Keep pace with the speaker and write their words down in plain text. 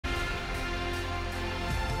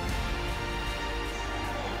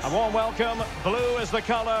A warm welcome. Blue is the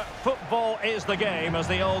colour, football is the game, as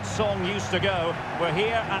the old song used to go. We're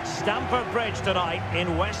here at Stamford Bridge tonight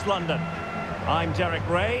in West London. I'm Derek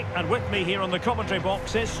Ray, and with me here on the commentary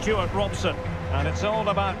box is Stuart Robson. And it's all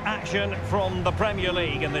about action from the Premier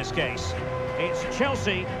League in this case. It's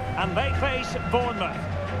Chelsea, and they face Bournemouth.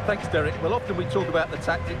 Thanks, Derek. Well, often we talk about the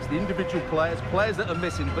tactics, the individual players that are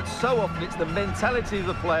missing, but so often it's the mentality of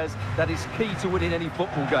the players that is key to winning any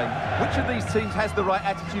football game. Which of these teams has the right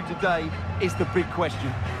attitude today is the big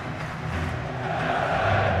question.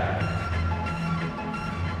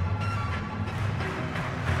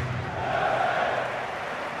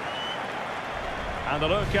 And a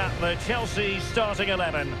look at the Chelsea starting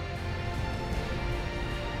 11.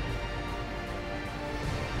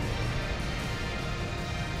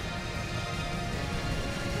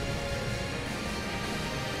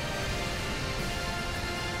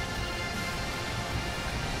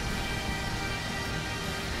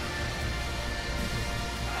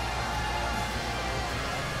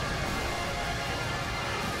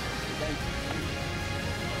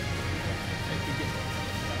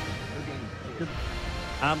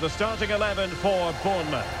 And the starting 11 for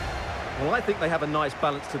Bournemouth. Well, I think they have a nice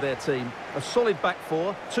balance to their team. A solid back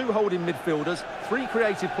four, two holding midfielders, three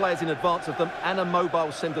creative players in advance of them, and a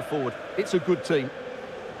mobile centre forward. It's a good team.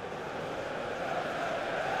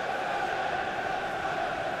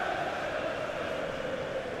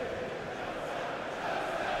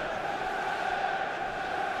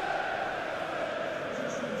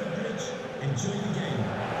 Enjoy the game.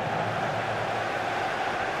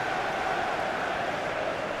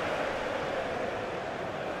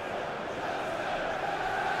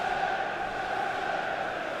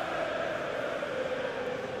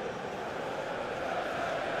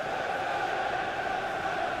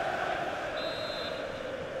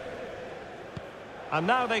 And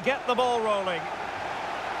now they get the ball rolling.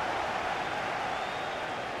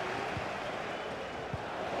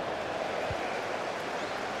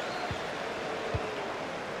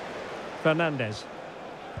 Fernandes.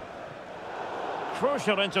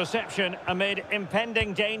 Crucial interception amid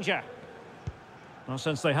impending danger. Well,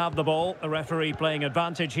 since they have the ball, the referee playing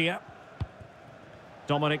advantage here.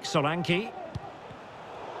 Dominic Solanke.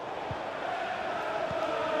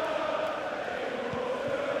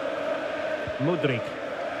 Mudryk.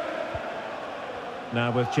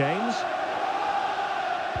 Now with James.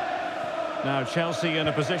 Now Chelsea in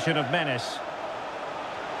a position of menace.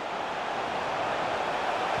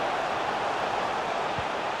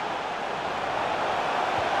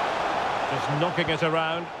 Just knocking it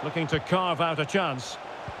around, looking to carve out a chance.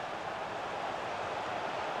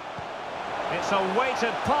 It's a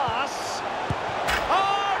weighted pass.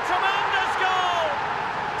 Oh, tremendous goal!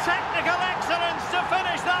 Technical excellence to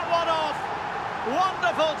finish that one off.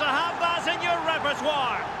 Wonderful to have that in your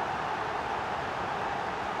repertoire.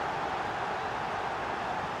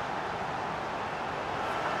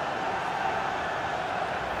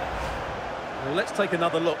 Well, let's take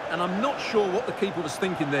another look, and I'm not sure what the keeper was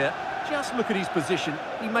thinking there. Just look at his position.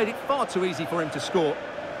 He made it far too easy for him to score.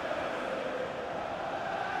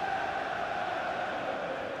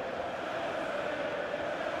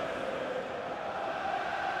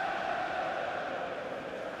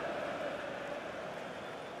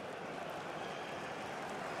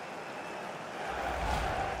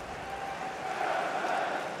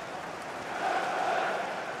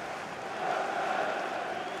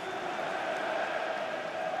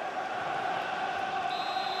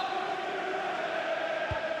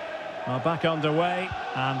 Well, back underway,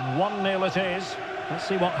 and 1-0 it is. Let's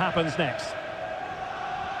see what happens next.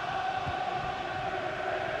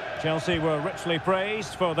 Chelsea were richly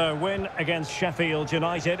praised for their win against Sheffield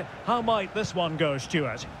United. How might this one go,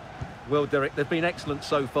 Stuart? Well, Derek, they've been excellent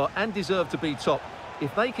so far and deserve to be top.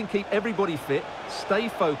 If they can keep everybody fit, stay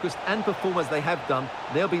focused and perform as they have done,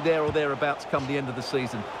 they'll be there or thereabouts come the end of the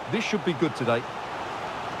season. This should be good today.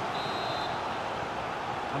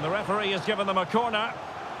 And the referee has given them a corner.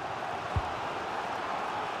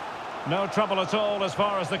 No trouble at all as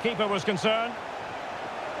far as the keeper was concerned.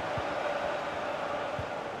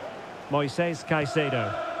 Moises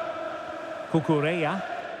Caicedo. Cucurella.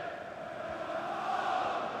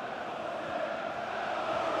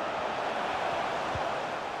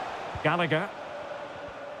 Gallagher.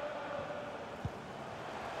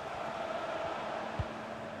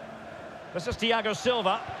 This is Thiago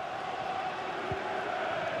Silva.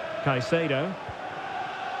 Caicedo.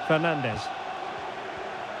 Fernandes.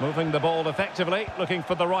 Moving the ball effectively, looking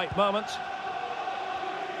for the right moment.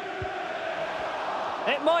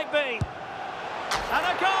 It might be. And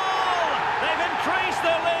a goal! They've increased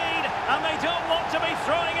their lead, and they don't want to be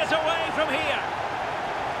throwing it away from here.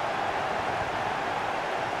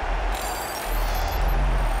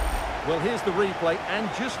 Well, here's the replay, and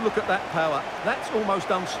just look at that power. That's almost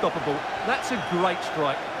unstoppable. That's a great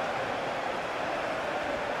strike.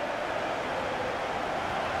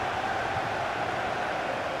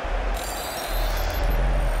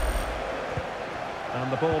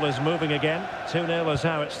 And the ball is moving again. 2-0 is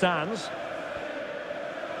how it stands.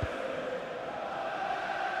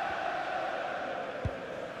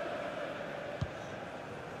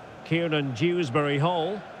 Kieran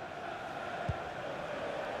Dewsbury-Hall.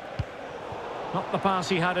 Not the pass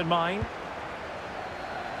he had in mind.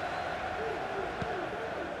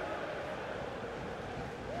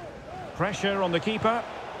 Pressure on the keeper.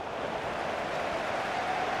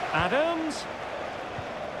 Adams.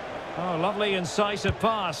 Oh, lovely incisive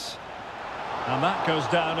pass. And that goes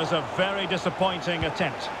down as a very disappointing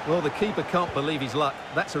attempt. Well, the keeper can't believe his luck.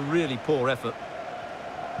 That's a really poor effort.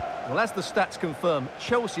 Well, as the stats confirm,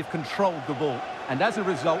 Chelsea have controlled the ball and as a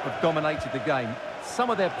result have dominated the game. Some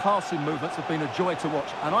of their passing movements have been a joy to watch,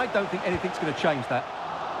 and I don't think anything's going to change that.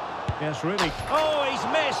 Yes, really. Oh, he's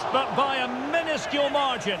missed, but by a minuscule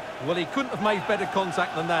margin. Well, he couldn't have made better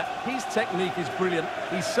contact than that. His technique is brilliant.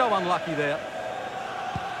 He's so unlucky there.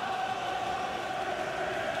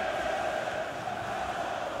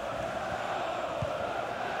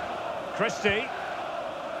 Christie.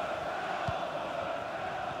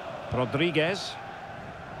 Rodriguez.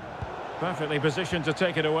 Perfectly positioned to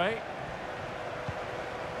take it away.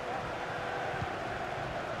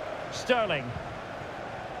 Sterling.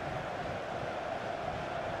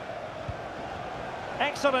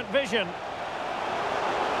 Excellent vision.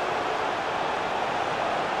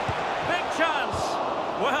 Big chance.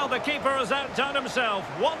 Well, the keeper has outdone himself.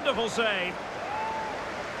 Wonderful save.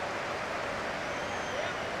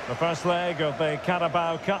 The first leg of the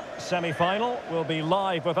Carabao Cup semi-final will be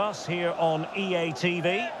live with us here on EA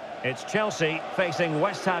TV. It's Chelsea facing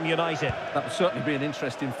West Ham United. That will certainly be an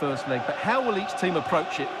interesting first leg, but how will each team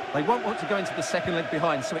approach it? They won't want to go into the second leg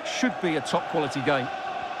behind, so it should be a top-quality game.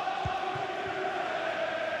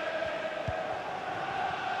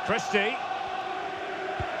 Christie.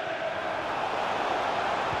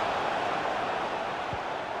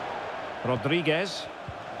 Rodriguez.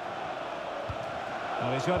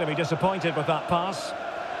 Well, he's going to be disappointed with that pass.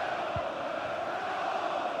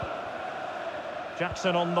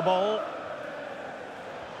 Jackson on the ball.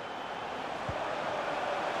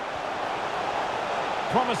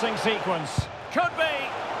 Promising sequence. Could be.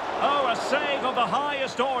 Oh, a save of the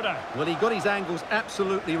highest order. Well, he got his angles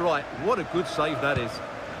absolutely right. What a good save that is.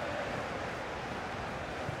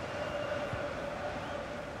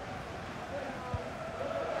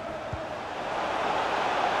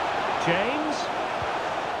 James.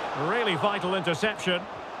 Really vital interception.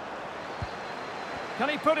 Can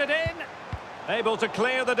he put it in? Able to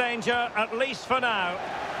clear the danger, at least for now.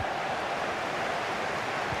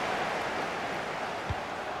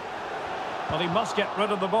 Well, he must get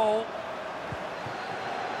rid of the ball.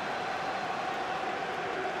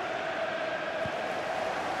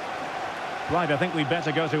 Right, I think we'd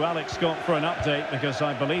better go to Alex Scott for an update, because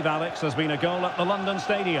I believe, Alex, there's been a goal at the London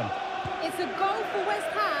Stadium. It's a goal for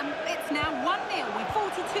West Ham. It's now 1-0 with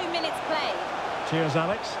 42 minutes played. Cheers,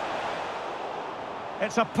 Alex.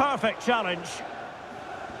 It's a perfect challenge.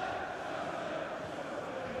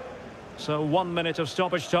 So 1 minute of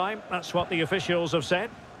stoppage time. That's what the officials have said.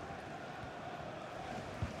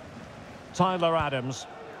 Tyler Adams.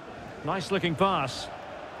 Nice looking pass.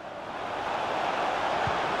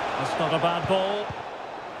 That's not a bad ball.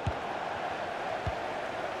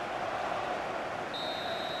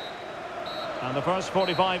 And the first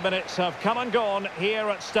 45 minutes have come and gone here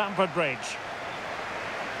at Stamford Bridge.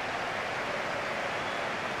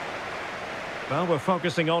 Well, we're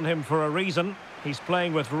focusing on him for a reason. He's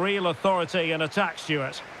playing with real authority in attack,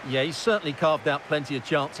 Stuart. Yeah, he's certainly carved out plenty of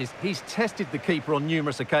chances. He's tested the keeper on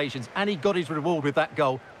numerous occasions, and he got his reward with that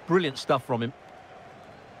goal. Brilliant stuff from him.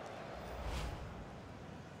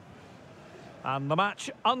 And the match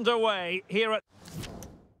underway here at...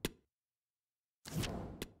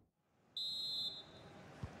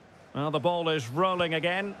 Well, the ball is rolling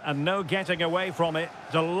again, and no getting away from it.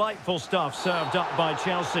 Delightful stuff served up by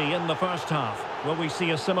Chelsea in the first half. Will we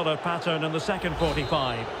see a similar pattern in the second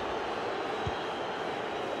 45?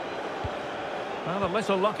 Well, a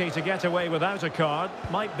little lucky to get away without a card.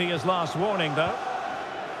 Might be his last warning, though.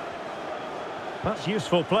 That's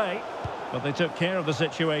useful play, but they took care of the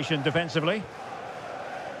situation defensively.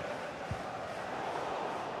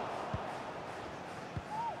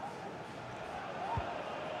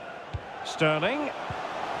 Sterling,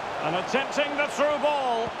 and attempting the through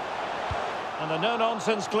ball, and a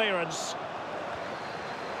no-nonsense clearance.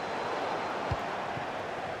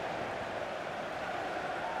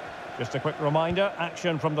 Just a quick reminder,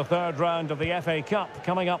 action from the third round of the FA Cup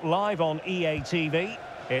coming up live on EA TV.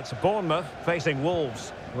 It's Bournemouth facing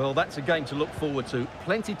Wolves. Well, that's a game to look forward to.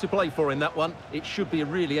 Plenty to play for in that one. It should be a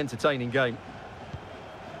really entertaining game.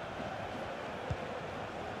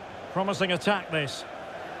 Promising attack, this.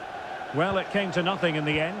 Well, it came to nothing in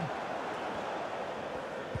the end.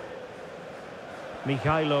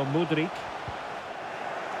 Mikhailo Mudryk.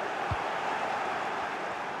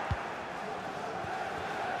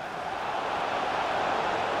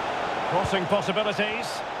 Crossing possibilities.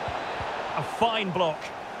 A fine block.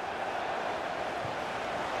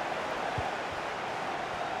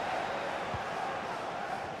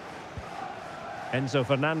 Enzo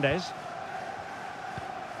Fernandez.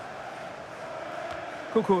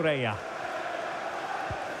 Cucurella.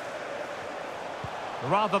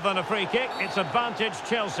 Rather than a free kick, it's advantage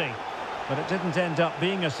Chelsea. But it didn't end up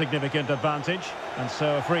being a significant advantage, and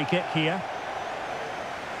so a free kick here.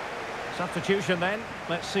 Substitution then.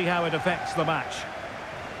 Let's see how it affects the match.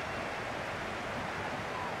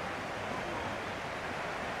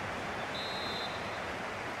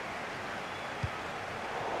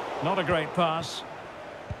 Not a great pass.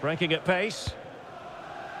 Breaking at pace.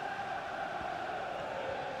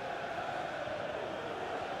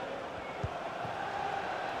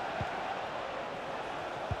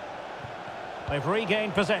 They've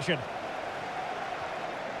regained possession.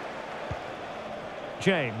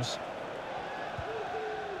 James.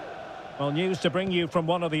 Well, news to bring you from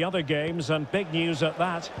one of the other games, and big news at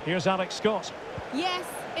that. Here's Alex Scott. Yes,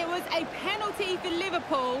 it was a penalty for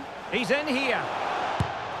Liverpool. He's in here.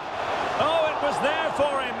 Oh, it was there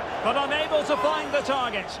for him, but unable to find the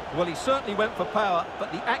target. Well, he certainly went for power,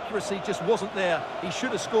 but the accuracy just wasn't there. He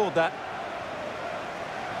should have scored that.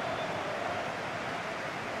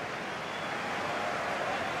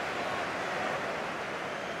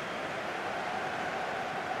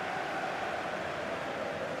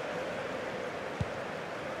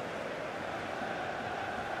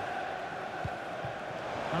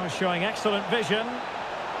 Oh, showing excellent vision.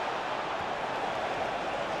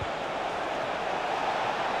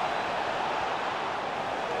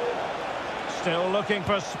 Still looking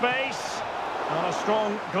for space. And a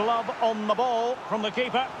strong glove on the ball from the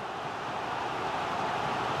keeper.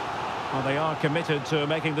 Well, they are committed to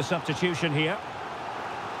making the substitution here.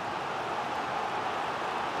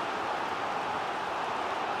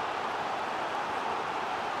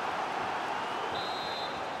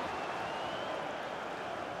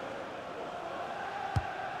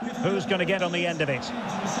 Who's going to get on the end of it? Oh,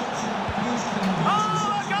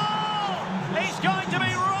 a goal! He's going to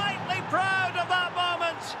be rightly proud of that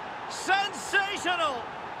moment. Sensational!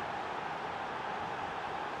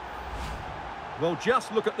 Well,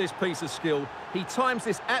 just look at this piece of skill. He times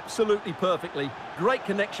this absolutely perfectly. Great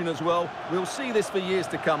connection as well. We'll see this for years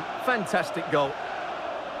to come. Fantastic goal.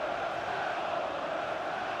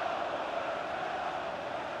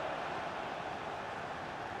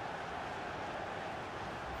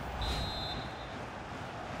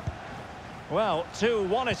 Well,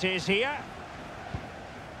 2-1 it is here.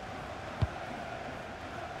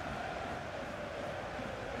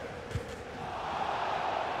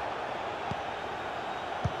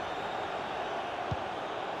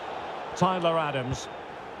 Tyler Adams.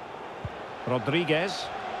 Rodriguez.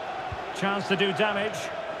 Chance to do damage.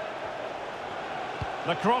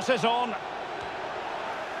 The cross is on.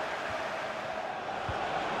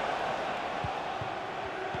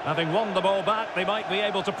 Having won the ball back, they might be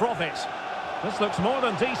able to profit. This looks more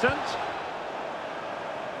than decent.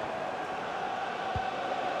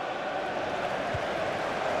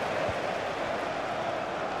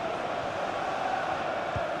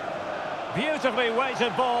 Beautifully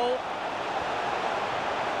weighted ball.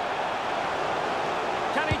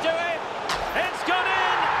 Can he do it? It's gone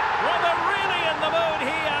in! Well, they're really in the mood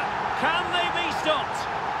here. Can they be stopped?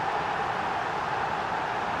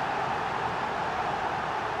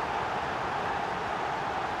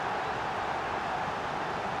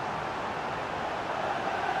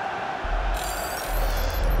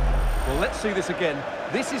 Well, let's see this again.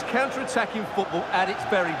 This is counter-attacking football at its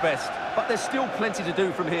very best. But there's still plenty to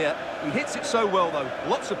do from here. He hits it so well, though.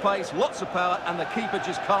 Lots of pace, lots of power, and the keeper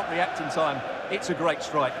just can't react in time. It's a great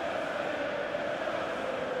strike.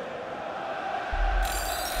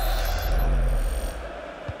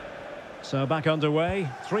 So back underway,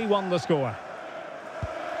 3-1 the score.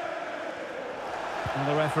 And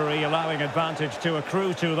the referee allowing advantage to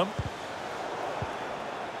accrue to them.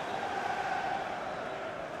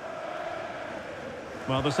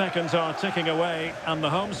 Well, the seconds are ticking away, and the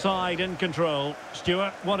home side in control.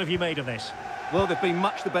 Stuart, what have you made of this? Well, they've been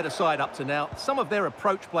much the better side up to now. Some of their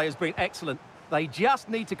approach play has been excellent. They just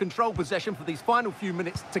need to control possession for these final few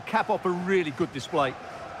minutes to cap off a really good display.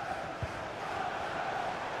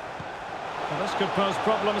 Well, this could pose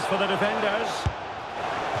problems for the defenders.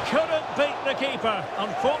 Couldn't beat the keeper,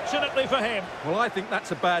 unfortunately for him. Well, I think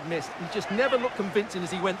that's a bad miss. He just never looked convincing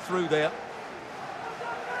as he went through there.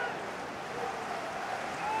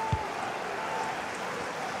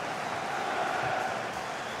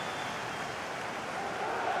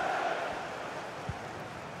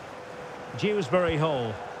 Dewsbury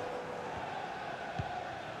Hall.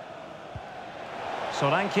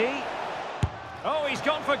 Solanke. Oh, he's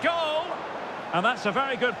gone for goal. And that's a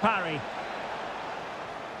very good parry.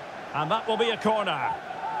 And that will be a corner.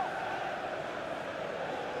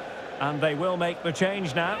 And they will make the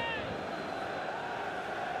change now.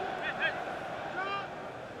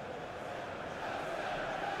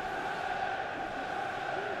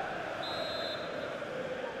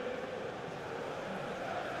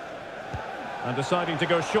 And deciding to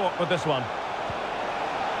go short with this one.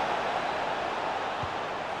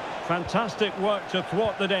 Fantastic work to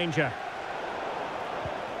thwart the danger.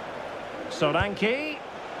 Solanke.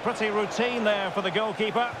 Pretty routine there for the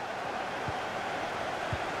goalkeeper.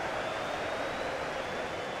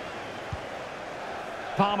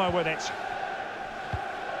 Palmer with it.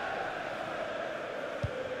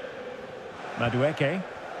 Madueke.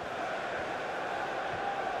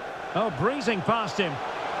 Oh, breezing past him.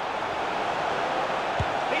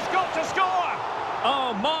 He's got to score!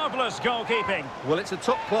 Oh, marvellous goalkeeping. Well, it's a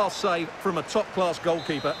top-class save from a top-class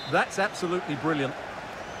goalkeeper. That's absolutely brilliant.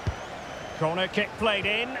 Corner kick played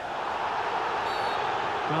in.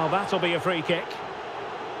 Well, that'll be a free kick.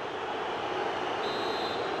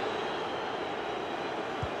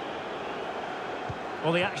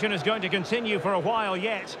 Well, the action is going to continue for a while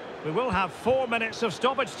yet. We will have 4 minutes of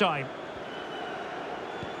stoppage time.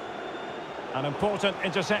 An important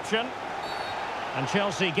interception. And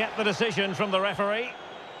Chelsea get the decision from the referee.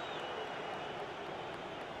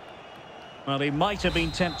 Well, he might have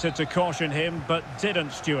been tempted to caution him, but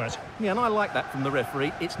didn't, Stuart. Yeah, and I like that from the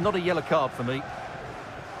referee. It's not a yellow card for me.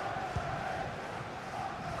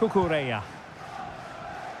 Cucurella.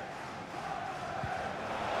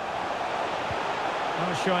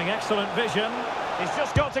 Oh, showing excellent vision. He's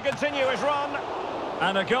just got to continue his run.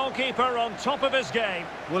 And a goalkeeper on top of his game.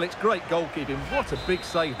 Well, it's great goalkeeping. What a big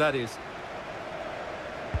save that is.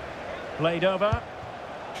 Played over.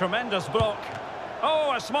 Tremendous block.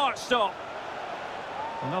 Oh, a smart stop.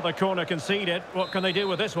 Another corner conceded. What can they do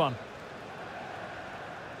with this one?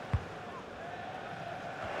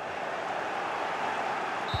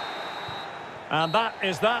 And that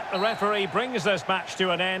is that. The referee brings this match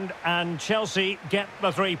to an end and Chelsea get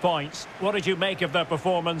the 3 points. What did you make of their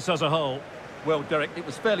performance as a whole? Well, Derek, it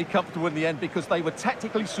was fairly comfortable in the end because they were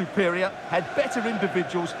tactically superior, had better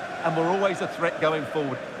individuals and were always a threat going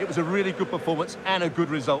forward. It was a really good performance and a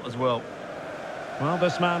good result as well. Well,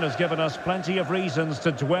 this man has given us plenty of reasons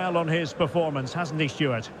to dwell on his performance, hasn't he,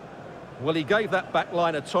 Stuart? Well, he gave that back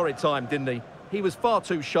line a torrid time, didn't he? He was far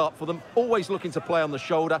too sharp for them, always looking to play on the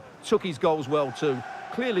shoulder, took his goals well too.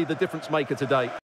 Clearly the difference maker today.